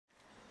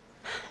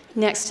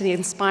Next to the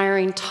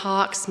inspiring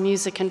talks,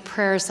 music, and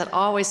prayers that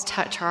always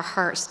touch our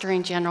hearts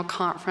during General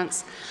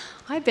Conference,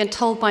 I've been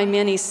told by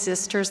many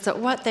sisters that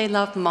what they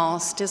love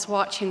most is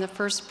watching the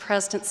First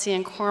Presidency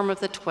and Quorum of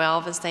the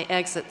 12 as they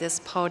exit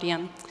this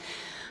podium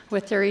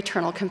with their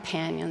eternal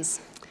companions.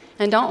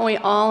 And don't we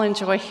all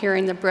enjoy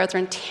hearing the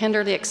brethren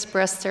tenderly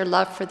express their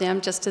love for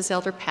them, just as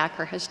Elder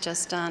Packer has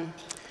just done?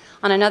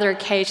 On another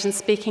occasion,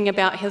 speaking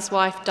about his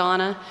wife,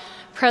 Donna,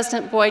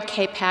 President Boyd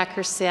K.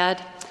 Packer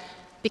said,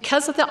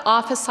 "Because of the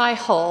office I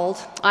hold,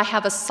 I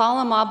have a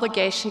solemn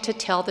obligation to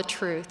tell the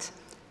truth.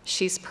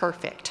 She's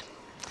perfect."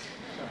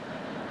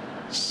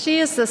 "She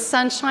is the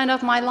sunshine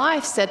of my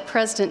life," said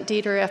President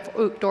Dieter F.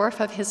 Uchtdorf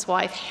of his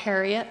wife,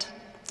 Harriet.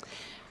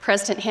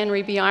 President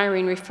Henry B.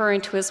 Eyring,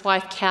 referring to his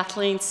wife,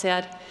 Kathleen,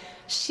 said,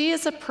 "She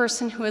is a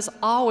person who has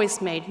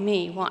always made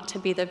me want to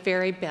be the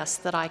very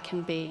best that I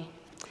can be."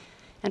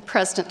 And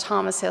President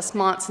Thomas S.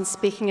 Monson,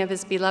 speaking of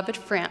his beloved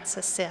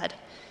Frances, said,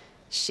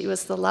 "She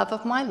was the love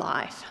of my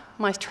life,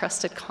 my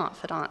trusted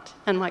confidant,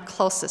 and my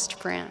closest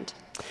friend.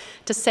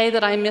 To say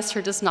that I miss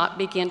her does not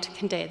begin to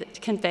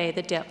convey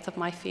the depth of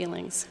my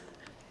feelings."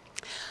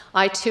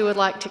 I too would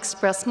like to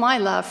express my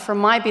love for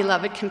my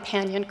beloved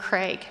companion,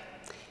 Craig.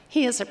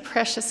 He is a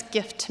precious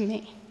gift to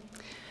me.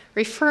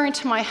 Referring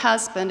to my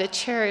husband, a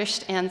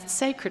cherished and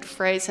sacred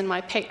phrase in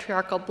my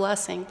patriarchal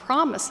blessing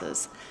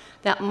promises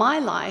that my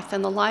life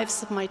and the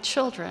lives of my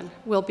children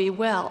will be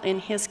well in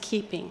his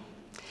keeping.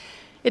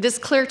 It is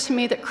clear to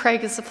me that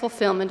Craig is the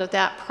fulfillment of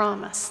that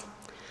promise.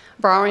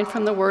 Borrowing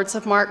from the words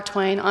of Mark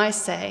Twain, I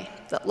say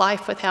that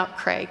life without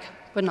Craig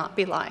would not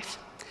be life.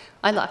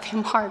 I love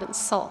him heart and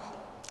soul.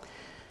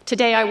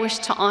 Today I wish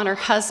to honor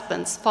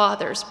husbands,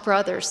 fathers,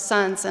 brothers,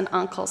 sons, and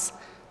uncles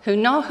who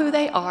know who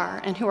they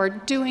are and who are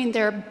doing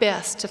their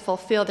best to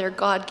fulfill their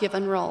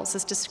God-given roles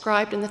as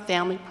described in the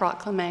Family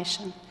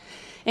Proclamation,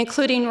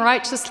 including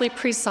righteously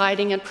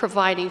presiding and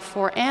providing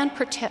for and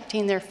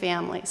protecting their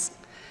families.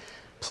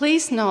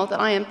 Please know that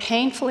I am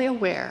painfully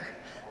aware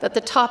that the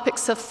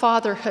topics of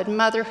fatherhood,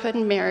 motherhood,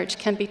 and marriage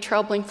can be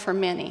troubling for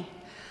many.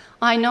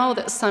 I know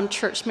that some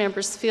church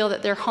members feel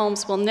that their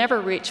homes will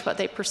never reach what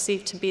they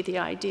perceive to be the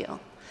ideal.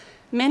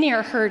 Many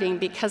are hurting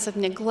because of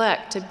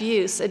neglect,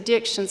 abuse,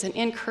 addictions, and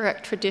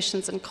incorrect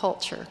traditions and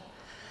culture.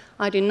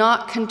 I do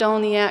not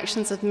condone the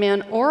actions of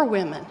men or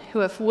women who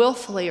have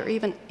willfully or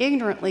even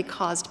ignorantly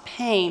caused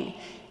pain,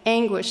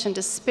 anguish, and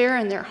despair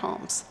in their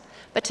homes.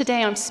 But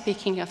today I'm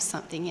speaking of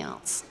something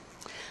else.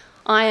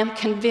 I am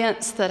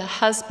convinced that a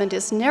husband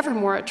is never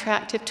more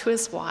attractive to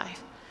his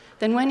wife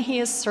than when he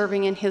is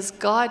serving in his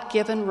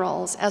God-given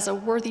roles as a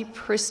worthy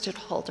priesthood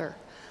holder,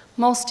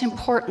 most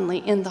importantly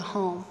in the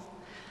home.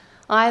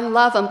 I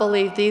love and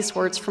believe these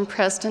words from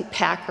President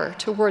Packer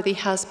to worthy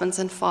husbands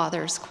and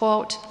fathers,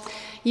 quote,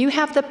 "You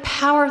have the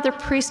power of the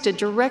priesthood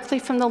directly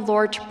from the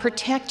Lord to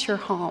protect your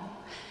home.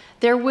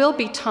 There will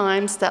be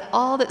times that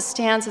all that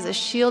stands as a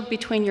shield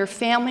between your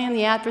family and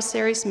the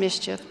adversary's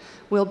mischief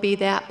will be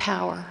that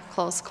power,"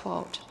 close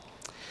quote.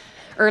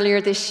 Earlier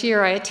this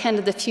year, I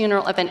attended the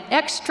funeral of an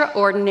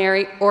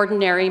extraordinary,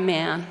 ordinary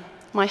man,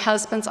 my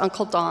husband's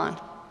Uncle Don.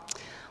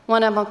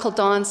 One of Uncle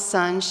Don's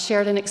sons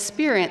shared an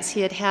experience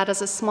he had had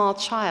as a small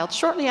child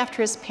shortly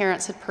after his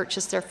parents had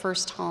purchased their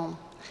first home.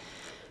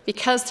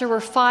 Because there were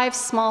 5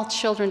 small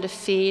children to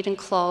feed and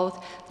clothe,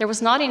 there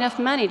was not enough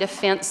money to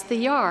fence the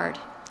yard.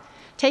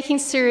 Taking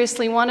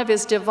seriously one of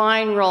his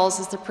divine roles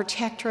as the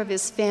protector of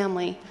his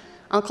family,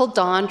 Uncle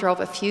Don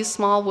drove a few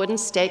small wooden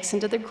stakes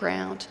into the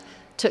ground,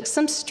 took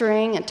some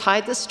string and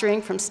tied the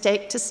string from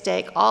stake to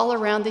stake all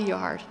around the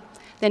yard.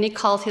 Then he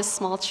called his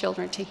small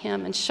children to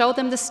him and showed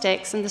them the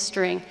stakes and the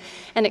string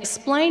and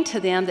explained to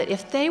them that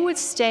if they would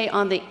stay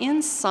on the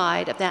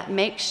inside of that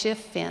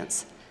makeshift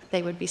fence,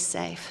 they would be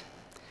safe.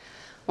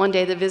 One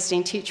day, the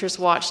visiting teachers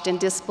watched in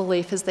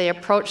disbelief as they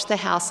approached the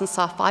house and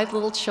saw 5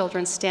 little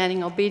children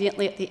standing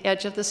obediently at the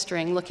edge of the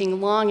string,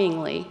 looking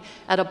longingly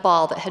at a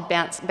ball that had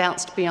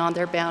bounced beyond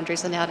their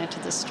boundaries and out into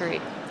the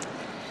street.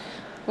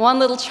 One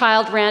little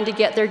child ran to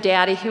get their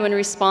daddy, who in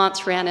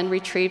response ran and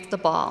retrieved the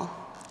ball.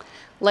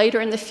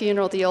 Later in the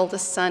funeral, the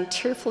oldest son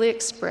tearfully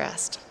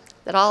expressed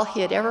that all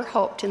he had ever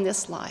hoped in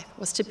this life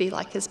was to be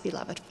like his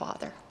beloved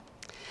father.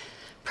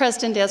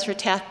 President Ezra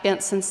Taft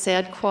Benson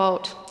said,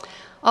 quote,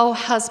 "Oh,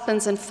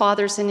 husbands and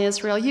fathers in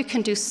Israel, you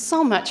can do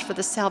so much for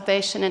the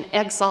salvation and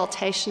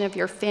exaltation of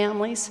your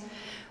families.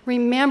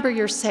 Remember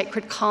your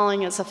sacred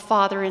calling as a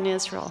father in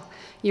Israel,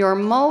 your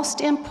most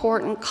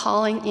important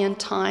calling in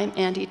time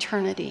and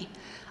eternity,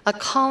 a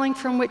calling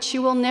from which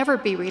you will never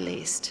be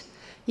released.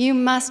 You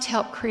must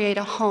help create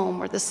a home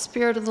where the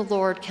Spirit of the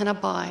Lord can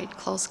abide,"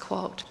 close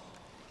quote.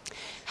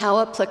 How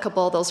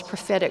applicable those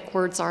prophetic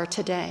words are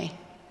today.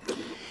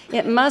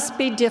 It must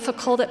be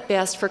difficult at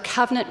best for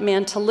covenant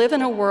men to live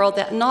in a world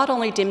that not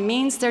only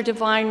demeans their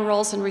divine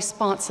roles and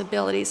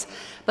responsibilities,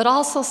 but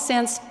also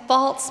sends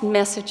false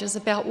messages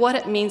about what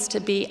it means to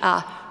be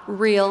a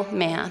real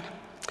man.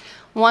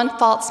 One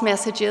false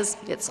message is,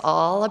 "It's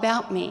all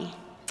about me."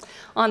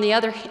 On the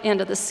other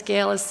end of the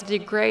scale is the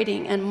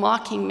degrading and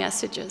mocking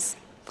messages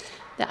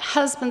that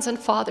husbands and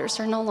fathers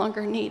are no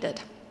longer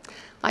needed,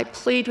 I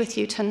plead with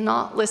you to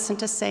not listen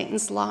to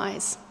Satan's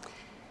lies.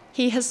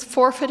 He has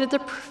forfeited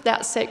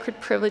that sacred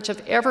privilege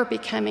of ever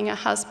becoming a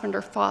husband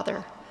or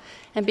father.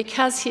 And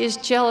because he is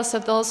jealous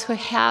of those who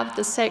have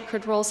the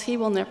sacred roles he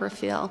will never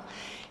fill,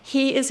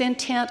 he is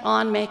intent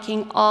on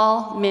making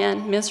all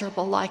men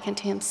miserable like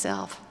unto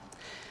himself.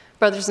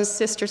 Brothers and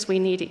sisters, we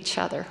need each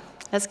other.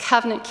 As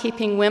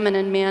covenant-keeping women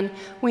and men,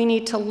 we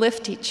need to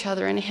lift each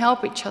other and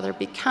help each other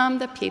become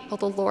the people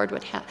the Lord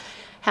would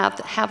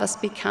have us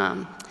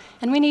become.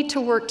 And we need to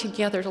work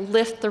together to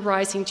lift the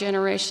rising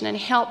generation and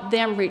help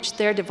them reach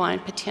their divine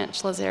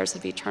potential as heirs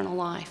of eternal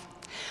life.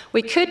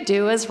 We could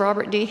do as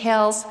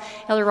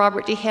Elder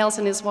Robert D. Hales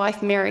and his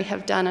wife Mary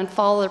have done and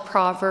follow the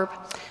proverb,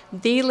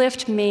 "Thee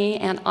lift me,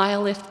 and I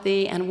lift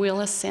thee, and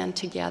we'll ascend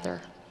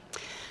together."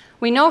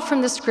 We know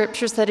from the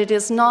scriptures that it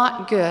is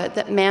not good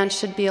that man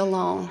should be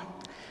alone.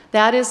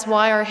 That is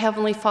why our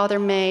Heavenly Father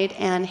made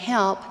and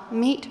help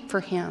meet for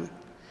him.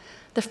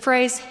 The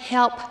phrase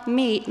help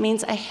meet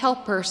means a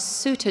helper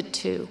suited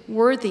to,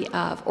 worthy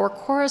of, or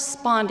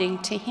corresponding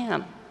to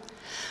him.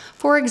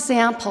 For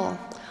example,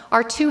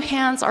 our two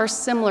hands are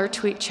similar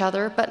to each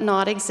other, but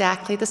not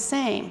exactly the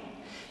same.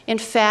 In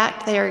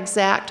fact, they are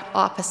exact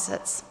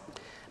opposites.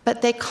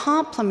 But they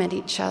complement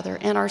each other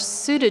and are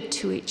suited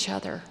to each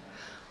other.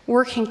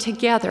 Working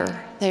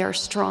together, they are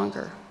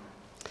stronger.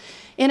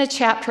 In a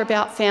chapter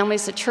about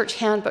families, the church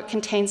handbook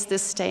contains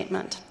this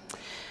statement: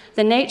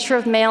 "The nature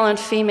of male and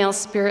female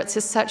spirits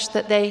is such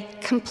that they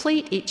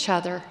complete each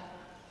other."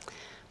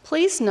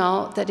 Please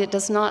note that it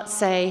does not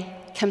say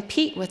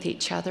compete with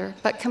each other,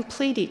 but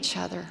complete each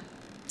other.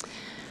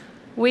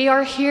 We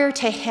are here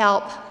to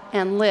help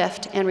and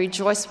lift and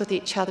rejoice with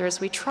each other as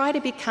we try to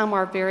become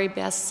our very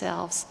best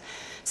selves.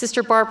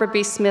 Sister Barbara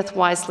B. Smith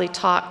wisely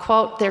taught,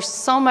 quote, "There's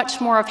so much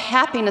more of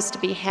happiness to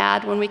be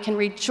had when we can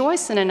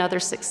rejoice in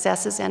another's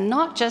successes and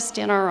not just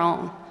in our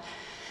own.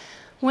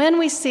 When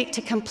we seek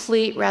to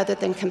complete rather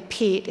than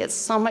compete, it's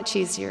so much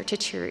easier to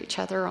cheer each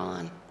other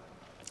on."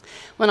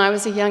 When I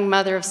was a young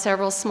mother of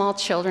several small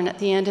children at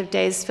the end of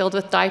days filled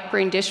with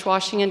diapering,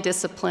 dishwashing, and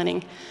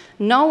disciplining,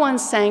 no one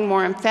sang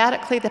more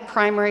emphatically the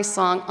primary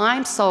song,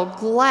 "I'm so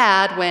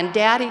glad when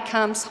Daddy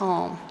comes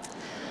home."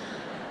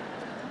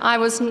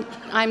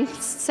 I'm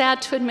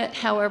sad to admit,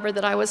 however,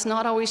 that I was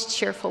not always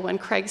cheerful when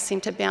Craig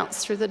seemed to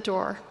bounce through the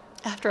door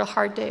after a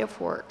hard day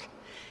of work.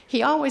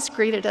 He always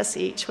greeted us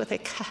each with a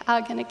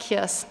hug and a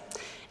kiss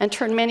and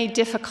turned many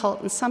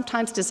difficult and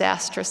sometimes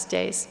disastrous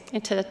days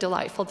into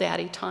delightful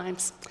daddy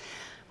times.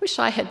 Wish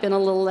I had been a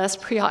little less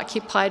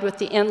preoccupied with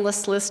the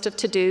endless list of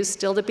to-dos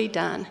still to be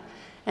done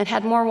and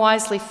had more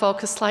wisely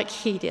focused like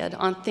he did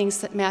on things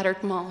that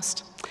mattered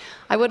most.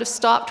 I would have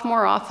stopped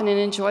more often and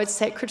enjoyed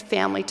sacred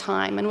family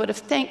time and would have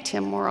thanked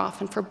him more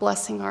often for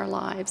blessing our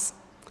lives.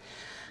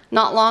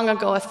 Not long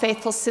ago, a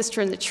faithful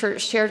sister in the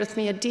church shared with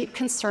me a deep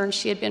concern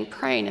she had been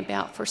praying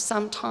about for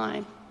some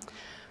time.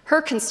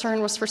 Her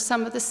concern was for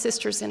some of the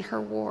sisters in her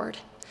ward.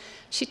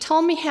 She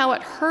told me how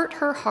it hurt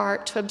her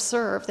heart to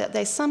observe that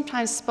they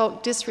sometimes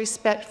spoke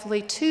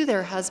disrespectfully to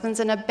their husbands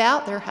and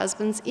about their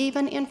husbands,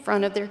 even in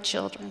front of their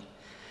children.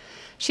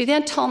 She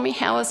then told me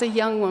how, as a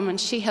young woman,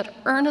 she had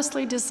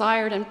earnestly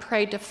desired and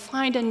prayed to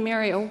find and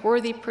marry a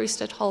worthy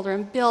priesthood holder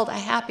and build a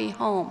happy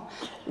home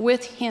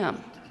with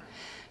him.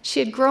 She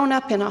had grown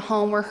up in a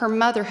home where her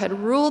mother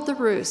had ruled the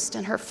roost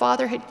and her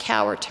father had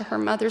cowered to her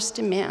mother's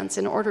demands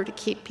in order to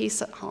keep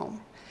peace at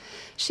home.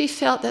 She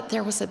felt that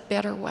there was a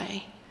better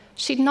way.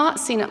 She'd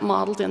not seen it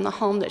modeled in the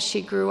home that she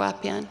grew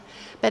up in,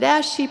 but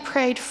as she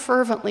prayed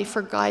fervently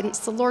for guidance,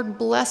 the Lord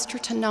blessed her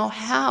to know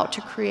how to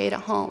create a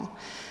home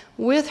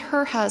with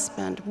her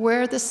husband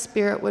where the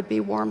Spirit would be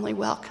warmly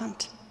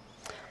welcomed.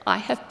 I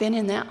have been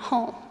in that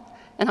home,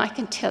 and I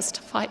can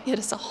testify it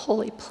is a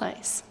holy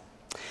place.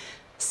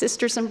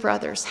 Sisters and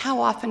brothers,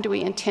 how often do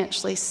we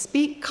intentionally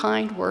speak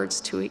kind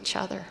words to each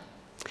other?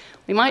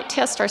 We might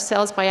test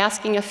ourselves by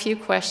asking a few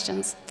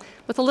questions.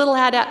 With a little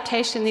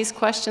adaptation, these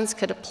questions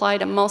could apply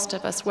to most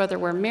of us, whether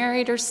we're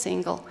married or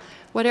single,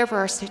 whatever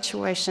our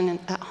situation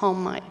at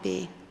home might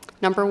be.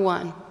 Number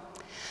one,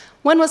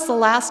 when was the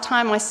last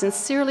time I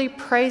sincerely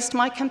praised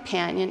my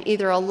companion,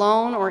 either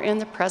alone or in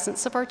the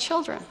presence of our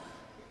children?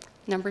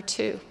 Number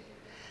two,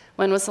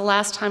 when was the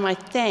last time I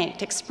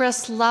thanked,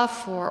 expressed love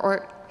for,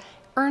 or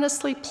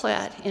earnestly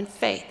pled in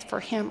faith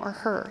for him or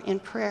her in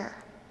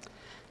prayer?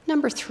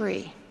 Number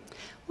three,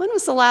 when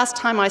was the last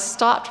time I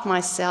stopped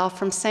myself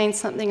from saying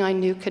something I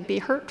knew could be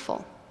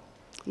hurtful?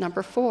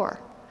 Number four,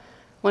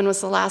 when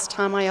was the last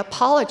time I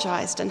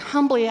apologized and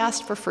humbly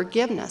asked for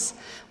forgiveness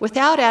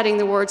without adding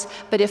the words,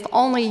 "but if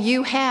only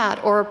you had,"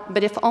 or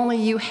 "but if only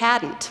you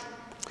hadn't"?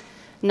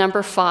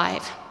 Number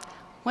five,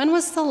 when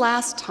was the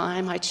last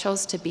time I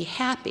chose to be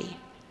happy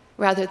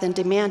rather than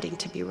demanding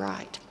to be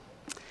right?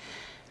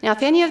 Now,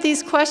 if any of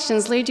these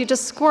questions lead you to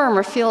squirm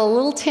or feel a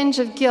little tinge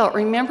of guilt,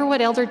 remember what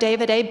Elder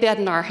David A.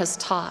 Bednar has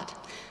taught,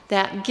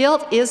 that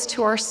guilt is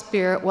to our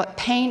spirit what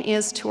pain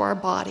is to our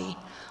body,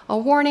 a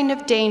warning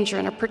of danger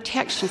and a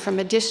protection from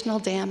additional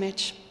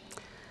damage.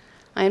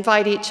 I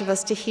invite each of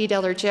us to heed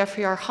Elder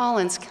Jeffrey R.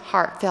 Holland's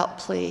heartfelt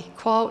plea,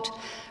 quote,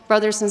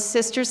 "Brothers and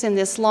sisters, in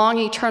this long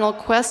eternal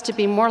quest to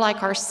be more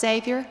like our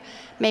Savior,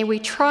 may we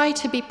try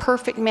to be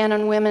perfect men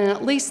and women in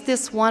at least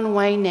this one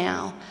way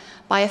now,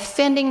 by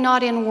offending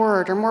not in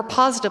word, or more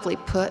positively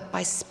put,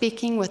 by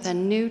speaking with a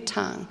new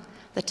tongue,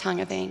 the tongue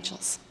of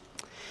angels."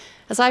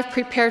 As I've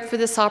prepared for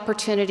this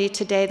opportunity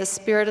today, the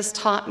Spirit has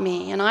taught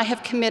me, and I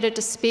have committed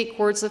to speak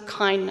words of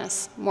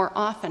kindness more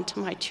often to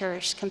my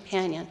cherished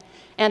companion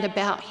and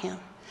about him,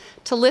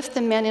 to lift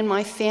the men in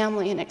my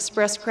family and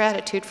express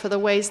gratitude for the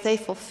ways they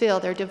fulfill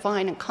their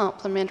divine and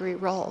complementary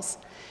roles.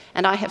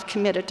 And I have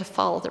committed to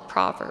follow the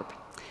proverb,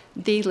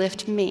 "Thee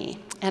lift me,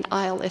 and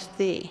I'll lift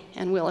thee,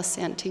 and we'll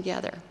ascend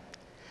together."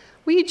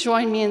 Will you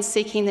join me in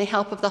seeking the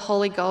help of the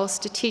Holy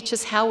Ghost to teach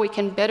us how we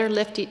can better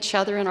lift each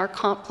other in our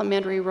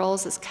complementary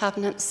roles as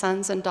covenant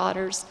sons and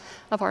daughters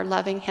of our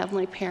loving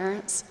heavenly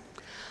parents?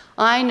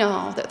 I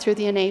know that through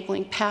the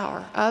enabling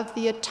power of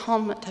the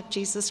atonement of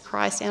Jesus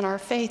Christ and our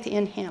faith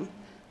in him,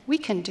 we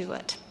can do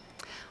it.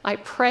 I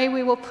pray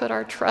we will put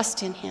our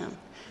trust in him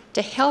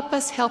to help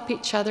us help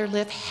each other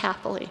live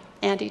happily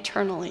and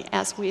eternally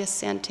as we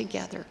ascend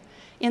together.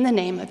 In the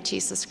name of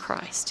Jesus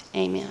Christ,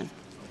 amen.